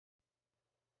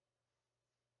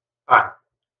Hi,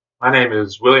 my name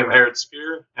is William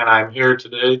Spear, and I'm here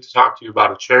today to talk to you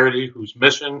about a charity whose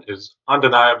mission is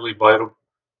undeniably vital to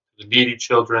the needy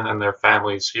children and their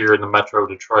families here in the Metro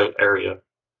Detroit area.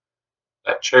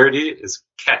 That charity is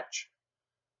CATCH.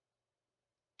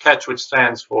 CATCH, which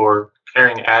stands for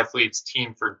Caring Athletes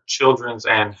Team for Children's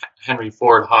and Henry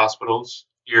Ford Hospitals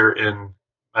here in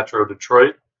Metro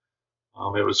Detroit.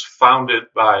 It was founded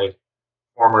by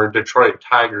former Detroit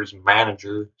Tigers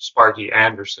manager Sparky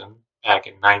Anderson back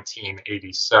in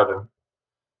 1987.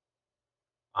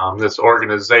 This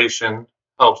organization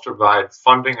helps provide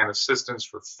funding and assistance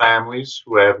for families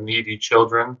who have needy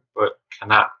children but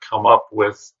cannot come up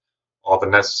with all the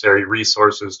necessary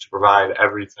resources to provide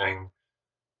everything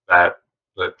that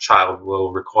the child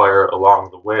will require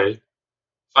along the way.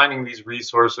 Finding these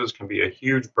resources can be a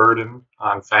huge burden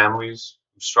on families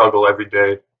who struggle every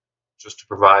day just to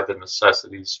provide the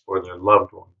necessities for their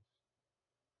loved ones.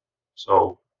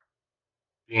 So,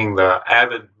 being the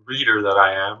avid reader that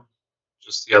I am,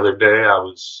 just the other day I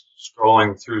was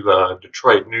scrolling through the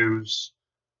Detroit News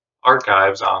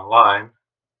archives online,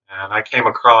 and I came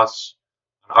across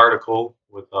an article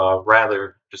with a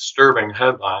rather disturbing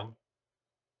headline.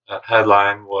 That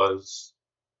headline was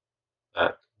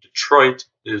that Detroit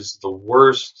is the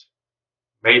worst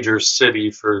major city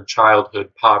for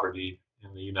childhood poverty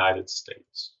in the United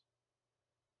States.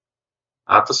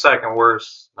 Not the second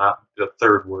worst, not the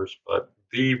third worst, but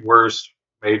the worst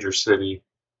major city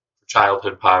for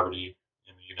childhood poverty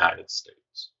in the United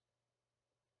States.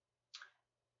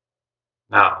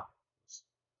 Now,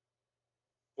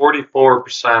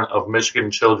 44% of Michigan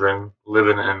children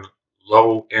living in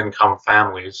low-income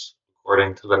families,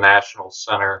 according to the National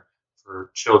Center for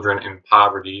Children in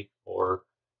Poverty, or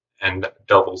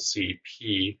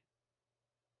NCCP.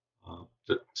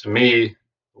 To me,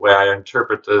 the way I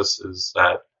interpret this is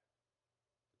that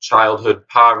childhood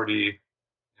poverty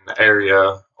in the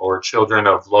area or children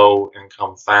of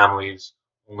low-income families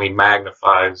only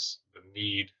magnifies the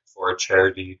need for a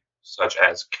charity such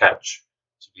as CATCH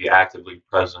to be actively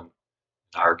present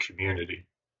in our community.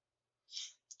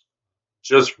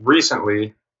 Just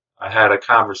recently, I had a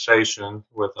conversation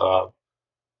with a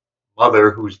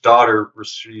mother whose daughter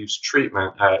receives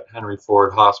treatment at Henry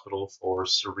Ford Hospital for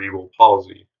cerebral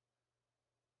palsy.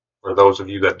 For those of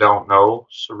you that don't know,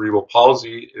 cerebral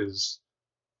palsy is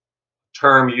a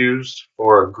term used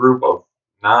for a group of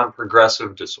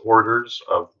non-progressive disorders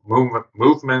of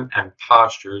movement and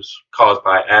postures caused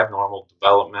by abnormal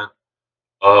development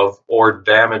of or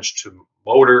damage to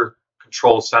motor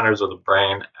control centers of the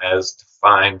brain as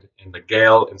defined in the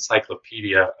Gale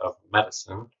Encyclopedia of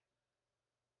Medicine.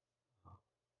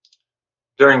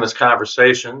 During this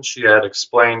conversation, she had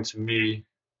explained to me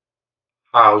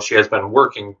how she has been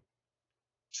working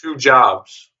 2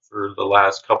 jobs for the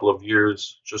last couple of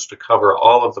years just to cover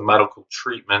all of the medical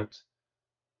treatment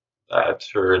that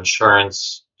her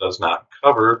insurance does not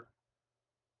cover.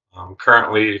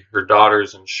 Currently, her daughter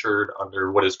is insured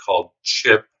under what is called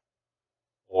CHIP,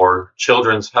 or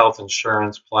Children's Health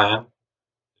Insurance Plan.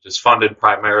 It is funded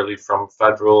primarily from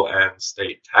federal and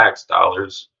state tax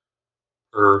dollars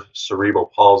per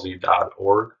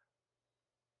cerebralpalsy.org.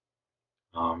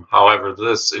 However,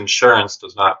 this insurance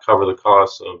does not cover the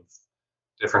costs of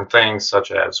different things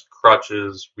such as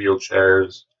crutches,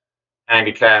 wheelchairs,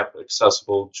 handicap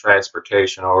accessible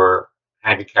transportation, or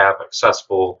handicap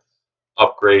accessible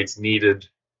upgrades needed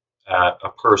at a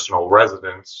personal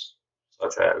residence,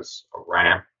 such as a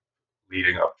ramp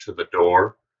leading up to the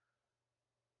door.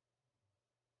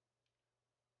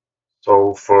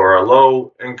 So for a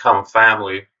low-income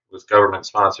family with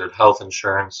government-sponsored health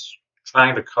insurance,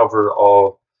 trying to cover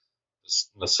all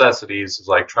necessities is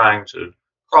like trying to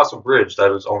cross a bridge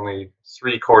that is only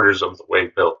 3/4 of the way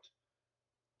built.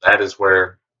 That is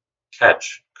where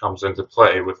CATCH comes into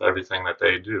play with everything that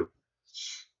they do.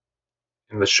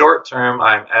 In the short term,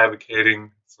 I'm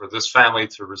advocating for this family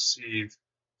to receive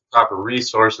proper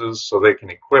resources so they can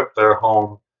equip their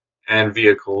home and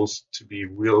vehicles to be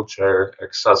wheelchair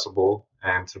accessible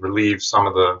and to relieve some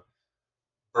of the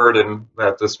burden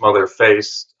that this mother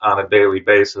faced on a daily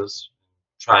basis,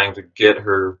 trying to get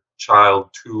her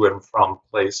child to and from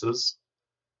places.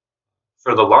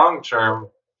 For the long term,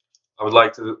 I would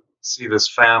like to see this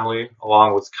family,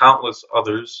 along with countless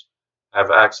others,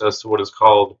 have access to what is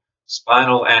called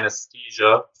spinal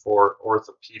anesthesia for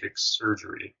orthopedic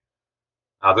surgery.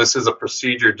 Now, this is a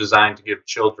procedure designed to give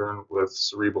children with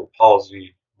cerebral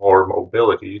palsy more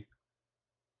mobility.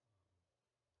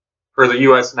 Per the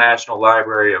U.S. National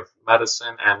Library of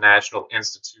Medicine and National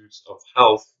Institutes of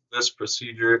Health, this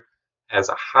procedure has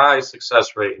a high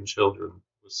success rate in children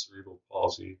with cerebral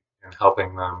palsy in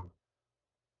helping them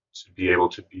to be able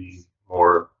to be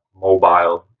more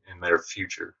mobile in their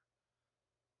future.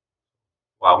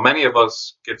 While many of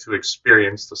us get to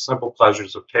experience the simple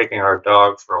pleasures of taking our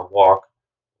dog for a walk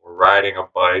or riding a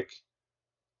bike,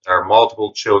 there are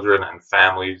multiple children and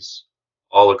families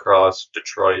all across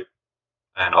Detroit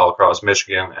and all across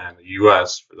Michigan and the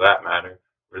US, for that matter,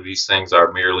 where these things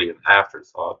are merely an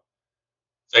afterthought,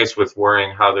 faced with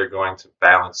worrying how they're going to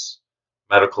balance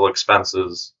medical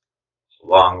expenses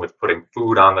along with putting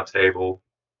food on the table.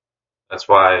 That's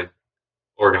why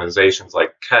organizations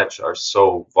like Catch are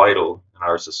so vital in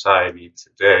our society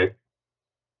today.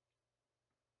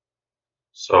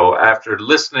 So after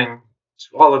listening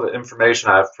to all of the information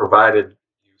I've provided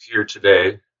you here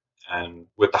today, and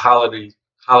with the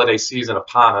holiday season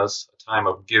upon us, a time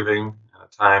of giving and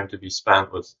a time to be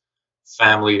spent with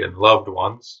family and loved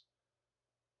ones,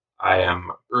 I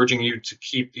am urging you to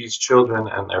keep these children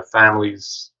and their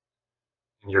families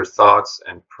in your thoughts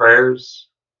and prayers,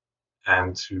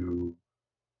 and to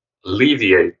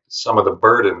alleviate some of the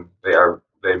burden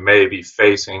they may be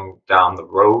facing down the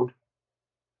road.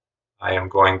 I am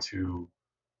going to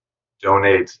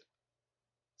donate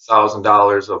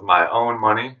 $1,000 of my own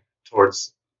money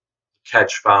towards the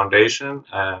Catch Foundation,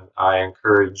 and I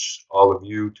encourage all of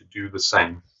you to do the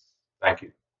same. Thank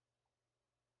you.